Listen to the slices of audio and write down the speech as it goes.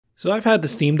So I've had the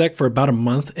Steam Deck for about a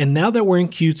month, and now that we're in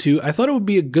Q2, I thought it would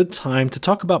be a good time to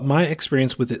talk about my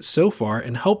experience with it so far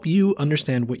and help you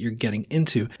understand what you're getting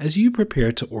into as you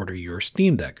prepare to order your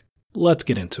Steam Deck. Let's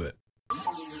get into it.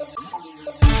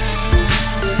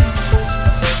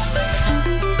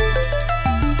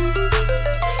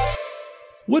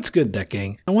 What's good, Deck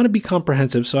Gang? I want to be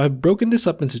comprehensive, so I've broken this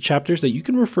up into chapters that you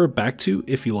can refer back to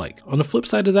if you like. On the flip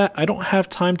side of that, I don't have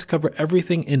time to cover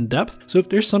everything in depth, so if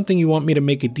there's something you want me to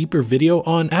make a deeper video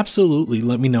on, absolutely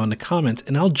let me know in the comments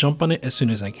and I'll jump on it as soon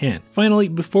as I can. Finally,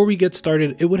 before we get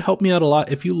started, it would help me out a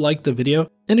lot if you liked the video,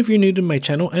 and if you're new to my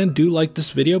channel and do like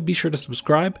this video, be sure to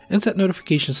subscribe and set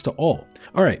notifications to all.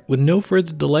 Alright, with no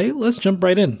further delay, let's jump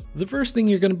right in. The first thing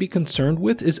you're going to be concerned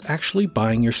with is actually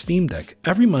buying your Steam Deck.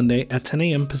 Every Monday at 10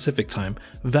 AM Pacific time,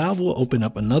 Valve will open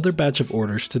up another batch of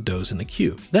orders to those in the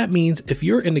queue. That means if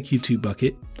you're in the Q2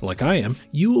 bucket, like I am,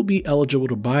 you will be eligible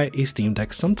to buy a Steam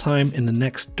Deck sometime in the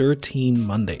next 13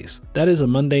 Mondays. That is a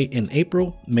Monday in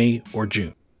April, May, or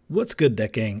June. What's good,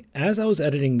 Deck Gang? As I was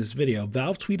editing this video,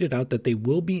 Valve tweeted out that they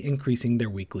will be increasing their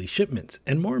weekly shipments,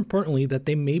 and more importantly, that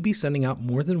they may be sending out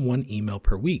more than one email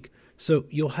per week. So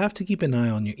you'll have to keep an eye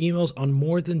on your emails on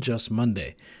more than just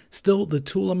Monday. Still, the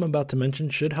tool I'm about to mention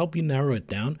should help you narrow it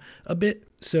down a bit,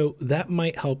 so that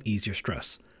might help ease your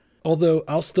stress. Although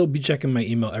I'll still be checking my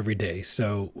email every day,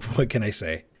 so what can I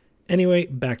say? Anyway,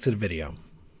 back to the video.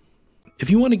 If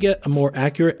you want to get a more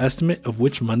accurate estimate of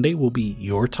which Monday will be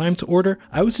your time to order,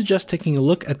 I would suggest taking a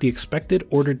look at the expected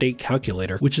order date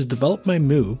calculator, which is developed by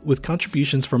Moo with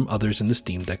contributions from others in the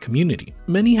Steam Deck community.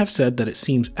 Many have said that it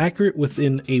seems accurate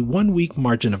within a 1 week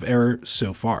margin of error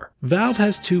so far. Valve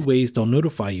has two ways they'll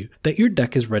notify you that your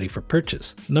deck is ready for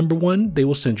purchase. Number one, they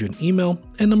will send you an email,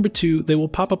 and number two, they will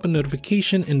pop up a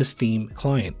notification in the Steam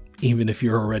client, even if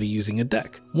you're already using a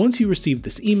deck. Once you receive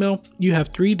this email, you have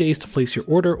 3 days to place your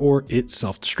order or it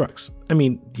self-destructs. I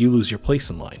mean, you lose your place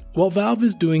in line. While Valve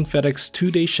is doing FedEx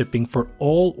 2-day shipping for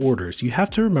all orders, you have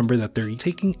to remember that they're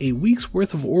taking a week's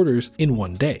worth of orders in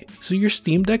 1 day. So your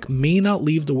Steam Deck may not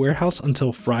leave the warehouse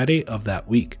until Friday of that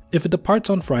week. If it departs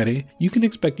on Friday, you can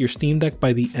expect your Steam Deck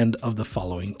by the end of the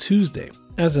following Tuesday.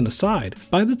 As an aside,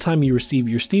 by the time you receive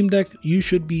your Steam Deck, you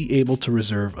should be able to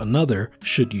reserve another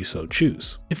should you so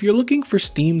choose. If you're looking for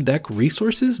Steam Deck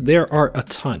resources, there are a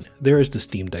ton. There is the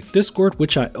Steam Deck Discord,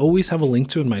 which I always have a link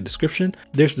to in my description.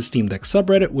 There's the Steam Deck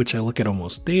subreddit, which I look at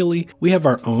almost daily. We have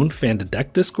our own Fan to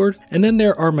Deck Discord, and then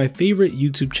there are my favorite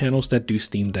YouTube channels that do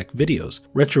Steam Deck videos.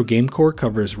 Retro Game Core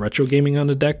covers retro gaming on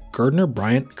the deck, Gardner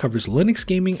Bryant covers Linux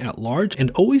gaming at large, and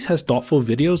always has thoughtful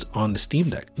videos on the Steam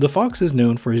Deck. The Fox is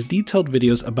known for his detailed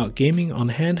videos about gaming on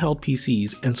handheld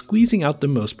PCs and squeezing out the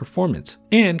most performance.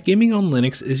 And Gaming on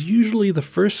Linux is usually the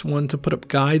first one to put up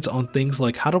guides on things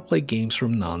like how to play games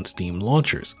from non-Steam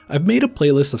launchers. I've made a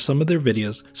playlist of some of their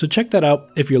videos, so check that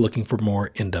out if you're looking for more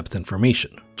in-depth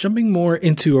information. Jumping more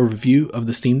into a review of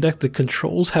the Steam Deck, the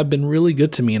controls have been really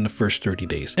good to me in the first 30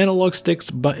 days. Analog sticks,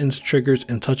 buttons, triggers,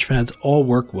 and touchpads all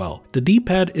work well. The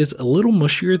D-pad is a little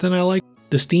mushier than I like.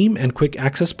 The Steam and quick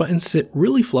access buttons sit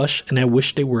really flush, and I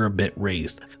wish they were a bit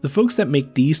raised. The folks that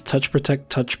make these Touch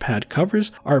Protect touchpad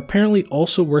covers are apparently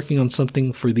also working on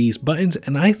something for these buttons,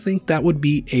 and I think that would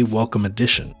be a welcome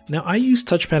addition. Now, I use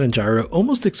touchpad and gyro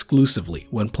almost exclusively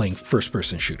when playing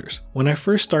first-person shooters. When I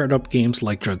first started up games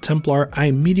like Dread Templar, I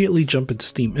immediately jump into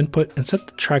Steam Input and set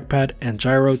the trackpad and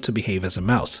gyro to behave as a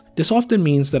mouse. This often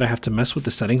means that I have to mess with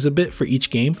the settings a bit for each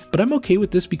game, but I'm okay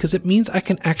with this because it means I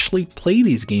can actually play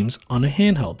these games on a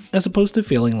handheld, as opposed to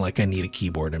feeling like I need a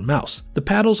keyboard and mouse. The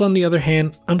paddles, on the other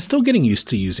hand, I'm still getting used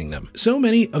to using them. So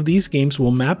many of these games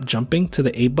will map jumping to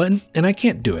the A button, and I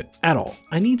can't do it at all.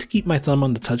 I need to keep my thumb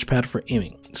on the touchpad for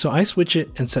aiming, so I switch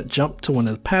it and set jump to one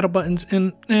of the paddle buttons,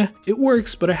 and it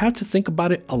works, but I have to think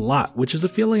about it a lot, which is a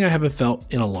feeling I haven't felt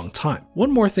in a long time.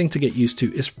 One more thing to get used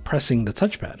to is pressing the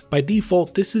touchpad. By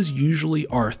default, this is usually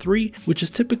R3, which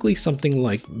is typically something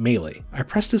like melee. I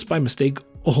press this by mistake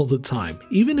all the time,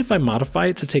 even if I modify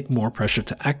it to take more pressure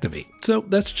to activate. So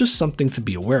that's just something to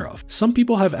be aware of. Some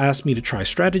people have asked me to try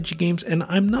strategy games, and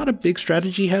I'm not a big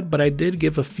strategy head, but I did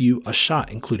give a few a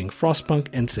shot, including Frostpunk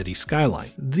and City Skyline.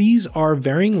 These are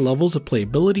varying levels of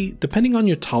playability depending on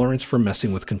your tolerance for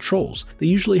messing with controls. They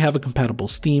usually have a compatible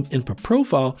Steam input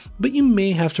profile, but you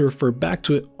may have to refer back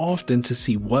to it often to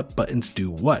see what buttons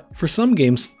do what. For some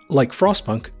games, like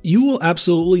Frostpunk, you will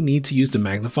absolutely need to use the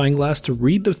magnifying glass to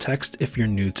read the text if you're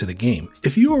new to the game.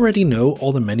 If you already know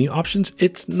all the menu options,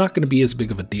 it's not going to be as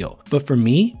big of a deal. But for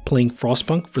me, playing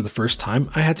Frostpunk for the first time,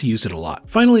 I had to use it a lot.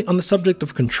 Finally, on the subject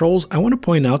of controls, I want to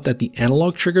point out that the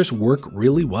analog triggers work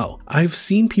really well. I've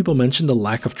seen people mention the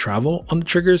lack of travel on the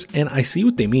triggers, and I see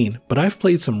what they mean, but I've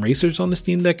played some racers on the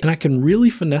Steam Deck and I can really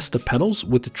finesse the pedals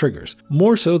with the triggers,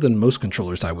 more so than most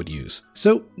controllers I would use.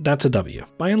 So that's a W.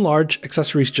 By and large,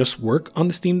 accessories just work on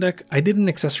the Steam Deck. I did an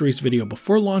accessories video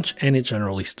before launch and it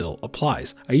generally still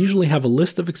applies. I usually have a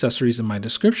list of accessories in my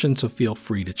description, so feel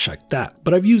free to check that.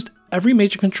 But I've used every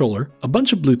major controller, a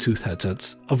bunch of Bluetooth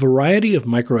headsets, a variety of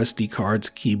microSD cards,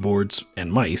 keyboards, and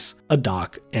mice, a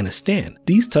dock, and a stand.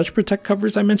 These Touch Protect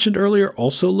covers I mentioned earlier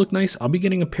also look nice. I'll be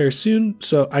getting a pair soon,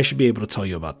 so I should be able to tell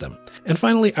you about them. And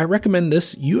finally, I recommend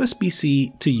this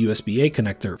USB-C to USB-A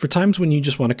connector for times when you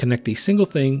just want to connect a single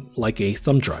thing like a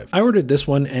thumb drive. I ordered this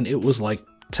one and it was like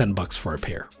 $10 for a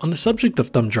pair. On the subject of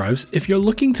thumb drives, if you're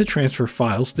looking to transfer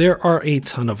files, there are a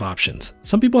ton of options.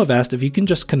 Some people have asked if you can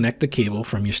just connect the cable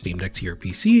from your Steam Deck to your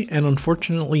PC, and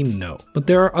unfortunately no. But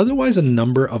there are otherwise a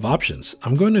number of options.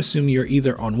 I'm going to assume you're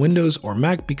either on Windows or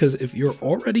Mac, because if you're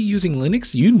already using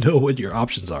Linux, you know what your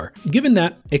options are. Given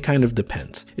that, it kind of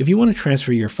depends. If you want to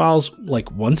transfer your files like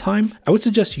one time, I would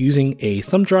suggest using a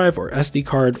thumb drive or SD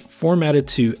card formatted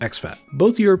to exFAT.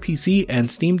 Both your PC and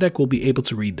Steam Deck will be able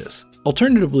to read this.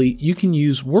 Alternatively, you can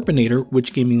use Warpinator,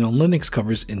 which Gaming on Linux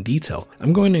covers in detail.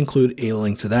 I'm going to include a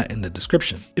link to that in the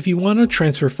description. If you want to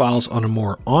transfer files on a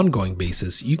more ongoing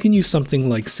basis, you can use something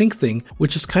like SyncThing,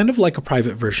 which is kind of like a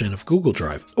private version of Google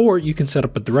Drive, or you can set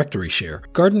up a directory share.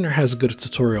 Gardener has a good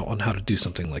tutorial on how to do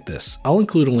something like this. I'll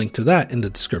include a link to that in the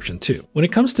description too. When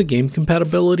it comes to game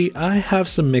compatibility, I have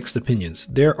some mixed opinions.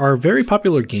 There are very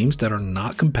popular games that are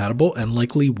not compatible and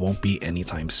likely won't be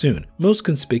anytime soon. Most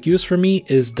conspicuous for me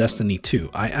is Destiny 2.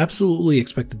 I absolutely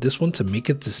expected this one to make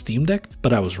it to Steam Deck,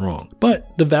 but I was wrong.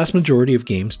 But the vast majority of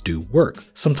games do work.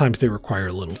 Sometimes they require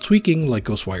a little tweaking like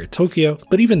Ghostwire Tokyo,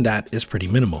 but even that is pretty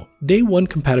minimal. Day one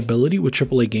compatibility with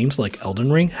AAA games like Elden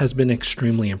Ring has been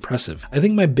extremely impressive. I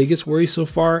think my biggest worry so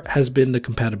far has been the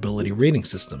compatibility rating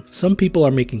system. Some people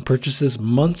are making purchases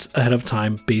months ahead of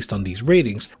time based on these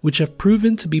ratings, which have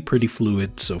proven to be pretty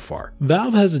fluid so far.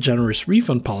 Valve has a generous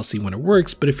refund policy when it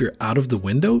works, but if you're out of the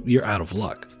window, you're out of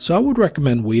luck. So I would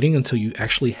recommend waiting until you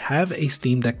actually have a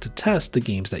Steam Deck to test the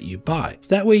games that you buy.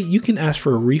 That way you can ask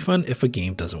for a refund if a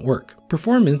game doesn't work.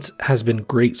 Performance has been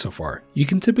great so far. You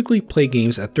can typically play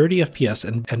games at 30 FPS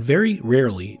and very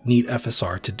rarely need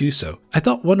FSR to do so. I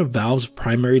thought one of Valve's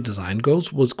primary design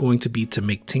goals was going to be to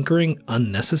make tinkering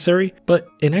unnecessary, but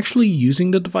in actually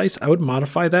using the device, I would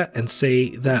modify that and say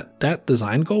that that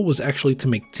design goal was actually to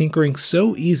make tinkering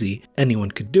so easy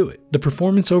anyone could do it. The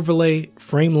performance overlay,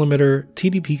 frame limiter,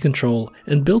 TDP control,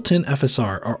 and built-in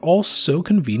FSR are all so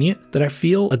convenient that I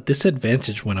feel a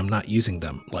disadvantage when I'm not using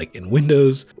them, like in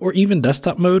Windows or even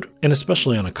desktop mode, and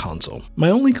especially on a console.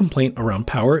 My only complaint around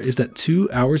power is that 2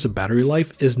 hours of battery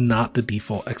life is not the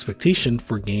default expectation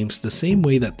for games the same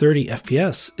way that 30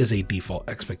 FPS is a default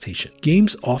expectation.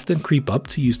 Games often creep up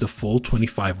to use the full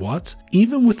 25 watts,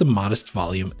 even with the modest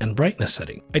volume and brightness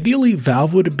setting. Ideally,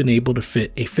 Valve would have been able to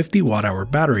fit a 50 watt-hour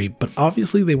battery, but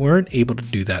obviously they weren't able to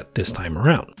do that this time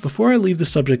around. Before I leave the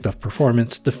subject of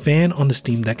performance, the fan on the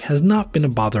Steam Deck has not been a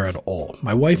bother at all.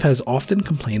 My wife has often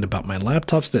complained about my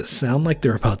laptops that sound like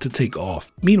they're about to take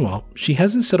off. Meanwhile, she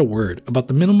hasn't said a word about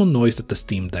the minimal noise that the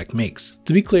Steam Deck makes.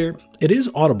 To be clear, it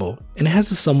is audible and it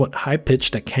has a somewhat high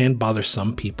pitch that can bother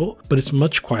some people, but it's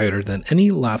much quieter than any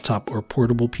laptop or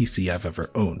portable PC I've ever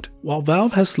owned. While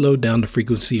Valve has slowed down the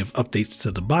frequency of updates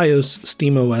to the BIOS,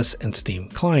 SteamOS, and Steam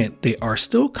Client, they are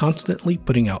still constantly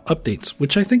putting out updates,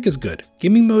 which I think is good.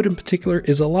 Gaming mode in particular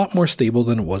is a lot more stable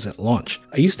than it was at launch.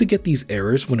 I used to get these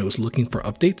errors when it was looking for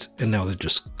updates, and now they're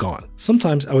just gone.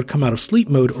 Sometimes I would come out of sleep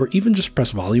mode or even just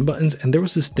press volume buttons, and there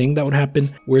was this thing that would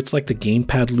happen where it's like the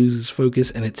gamepad loses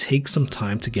focus and it takes some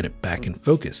time to get it back in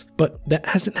focus. But that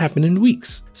hasn't happened in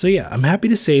weeks. So yeah, I'm happy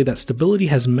to say that stability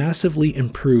has massively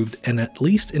improved, and at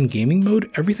least in gaming mode,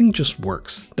 everything just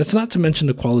works. That's not to mention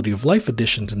the quality of life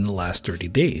additions in the last 30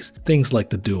 days. Things like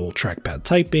the dual trackpad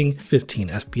typing, 15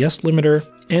 FPS limiter,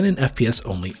 and an FPS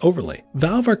only overlay.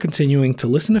 Valve are continuing to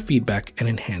listen to feedback and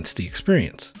enhance the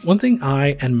experience. One thing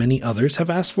I and many others have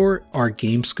asked for are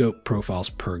game scope profiles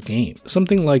per game.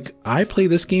 Something like, I play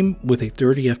this game with a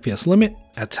 30 FPS limit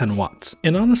at 10 watts.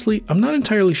 And honestly, I'm not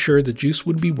entirely sure the juice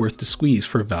would be worth the squeeze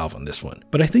for Valve on this one.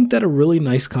 But I think that a really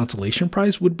nice consolation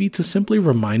prize would be to simply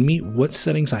remind me what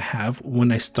settings I have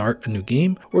when I start a new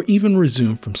game or even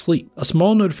resume from sleep. A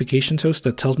small notification toast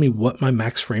that tells me what my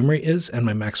max frame rate is and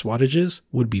my max wattage is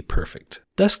would would be perfect.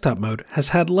 Desktop mode has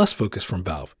had less focus from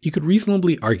Valve. You could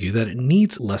reasonably argue that it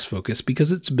needs less focus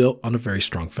because it's built on a very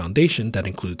strong foundation that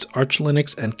includes Arch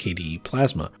Linux and KDE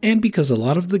Plasma, and because a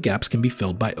lot of the gaps can be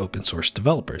filled by open source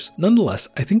developers. Nonetheless,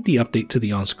 I think the update to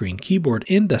the on-screen keyboard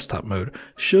in desktop mode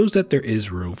shows that there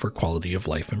is room for quality of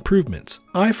life improvements.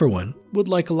 I, for one, would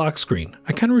like a lock screen.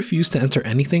 I kind of refuse to enter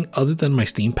anything other than my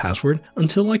Steam password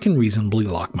until I can reasonably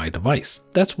lock my device.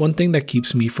 That's one thing that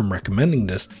keeps me from recommending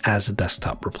this as a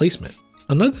desktop replacement.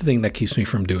 Another thing that keeps me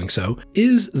from doing so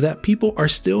is that people are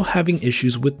still having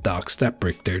issues with docks that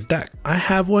break their deck. I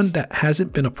have one that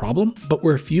hasn't been a problem, but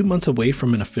we're a few months away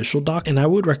from an official dock, and I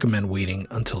would recommend waiting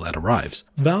until that arrives.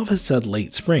 Valve has said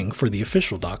late spring for the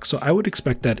official dock, so I would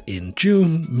expect that in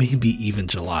June, maybe even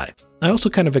July. I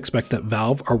also kind of expect that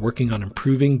Valve are working on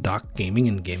improving dock gaming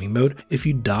in gaming mode. If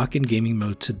you dock in gaming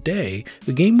mode today,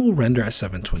 the game will render at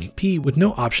 720p with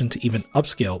no option to even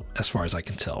upscale as far as I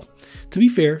can tell. To be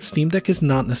fair, Steam Deck is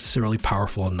not necessarily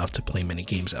powerful enough to play many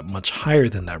games at much higher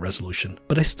than that resolution,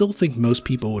 but I still think most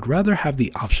people would rather have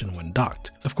the option when docked.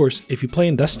 Of course, if you play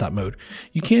in desktop mode,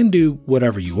 you can do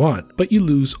whatever you want, but you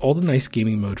lose all the nice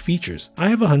gaming mode features. I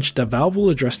have a hunch that Valve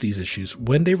will address these issues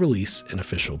when they release an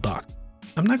official dock.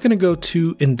 I'm not going to go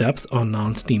too in-depth on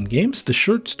non-Steam games. The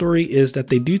short story is that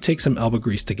they do take some elbow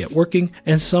grease to get working,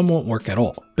 and some won't work at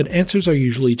all. But answers are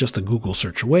usually just a Google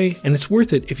search away, and it's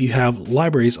worth it if you have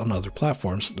libraries on other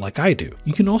platforms like I do.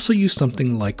 You can also use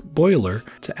something like Boiler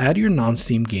to add your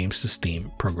non-Steam games to Steam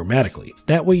programmatically.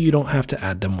 That way you don't have to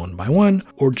add them one by one,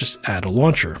 or just add a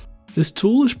launcher. This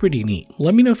tool is pretty neat.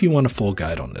 Let me know if you want a full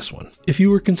guide on this one. If you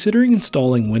were considering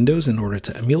installing Windows in order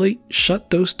to emulate, shut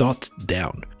those thoughts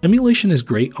down. Emulation is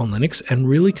great on Linux and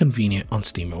really convenient on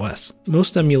SteamOS.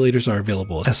 Most emulators are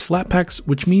available as Flatpaks,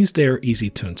 which means they are easy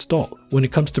to install. When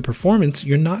it comes to performance,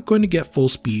 you're not going to get full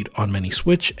speed on many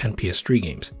Switch and PS3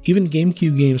 games. Even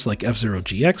GameCube games like F-Zero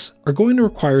GX are going to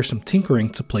require some tinkering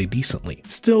to play decently.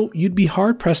 Still, you'd be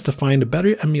hard pressed to find a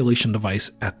better emulation device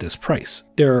at this price.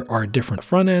 There are different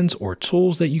front ends or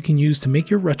tools that you can use to make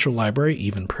your retro library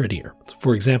even prettier.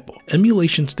 For example,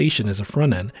 Emulation Station is a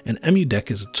front end, and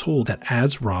EmuDeck is a tool that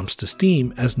adds ROMs to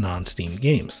Steam as non-Steam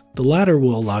games. The latter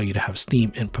will allow you to have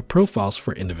Steam input profiles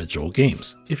for individual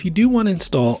games. If you do want to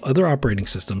install other operating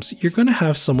systems, you're going to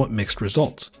have somewhat mixed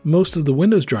results. Most of the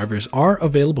Windows drivers are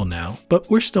available now, but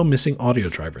we're still missing audio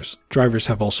drivers. Drivers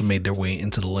have also made their way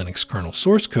into the Linux kernel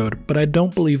source code, but I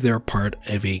don't believe they're part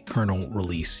of a kernel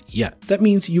release yet. That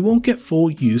means you won't get full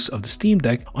use of the Steam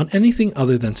Deck on anything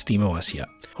other than SteamOS yet.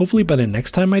 Hopefully by the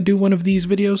next time I do one of these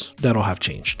videos, that'll have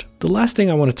changed. The last thing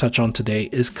I want to touch on today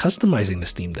is customizing the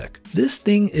Steam Deck. This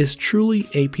thing is truly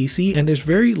a PC, and there's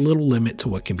very little limit to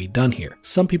what can be done here.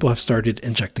 Some people have started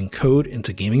injecting code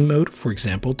into gaming mode, for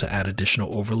example, to add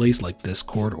additional overlays like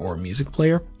Discord or a music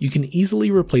player. You can easily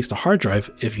replace the hard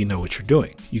drive if you know what you're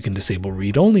doing. You can disable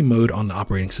read-only mode on the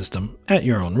operating system at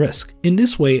your own risk. In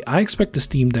this way, I expect the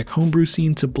Steam Deck homebrew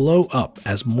scene to blow up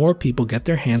as more people get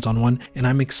their hands on one, and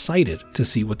I'm excited to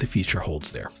see what the future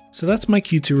holds there. So that's my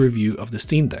Q2 review of the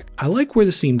Steam Deck. I like where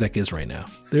the Steam Deck is right now.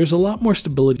 There's a lot more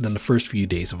stability than the first few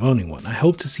days of owning one. I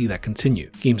hope to see that continue.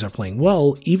 Games are playing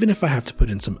well, even if I have to put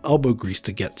in some elbow grease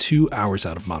to get 2 hours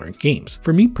out of modern games.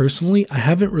 For me personally, I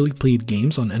haven't really played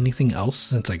games on anything else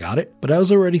since I got it, but I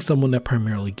was already someone that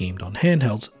primarily gamed on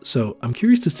handhelds, so I'm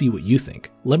curious to see what you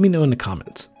think. Let me know in the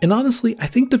comments. And honestly, I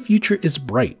think the future is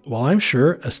bright. While I'm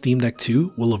sure a Steam Deck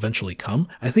 2 will eventually come,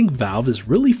 I think Valve is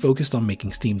really focused on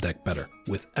making Steam Deck better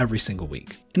with every single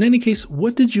week. In any case,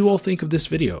 what did you all think of this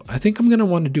video? I think I'm going to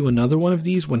want to do another one of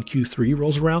these when Q3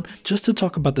 rolls around, just to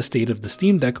talk about the state of the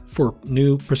Steam Deck for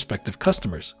new prospective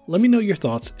customers. Let me know your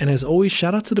thoughts, and as always,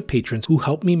 shout out to the patrons who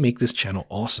helped me make this channel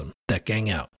awesome. Deck Gang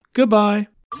out. Goodbye!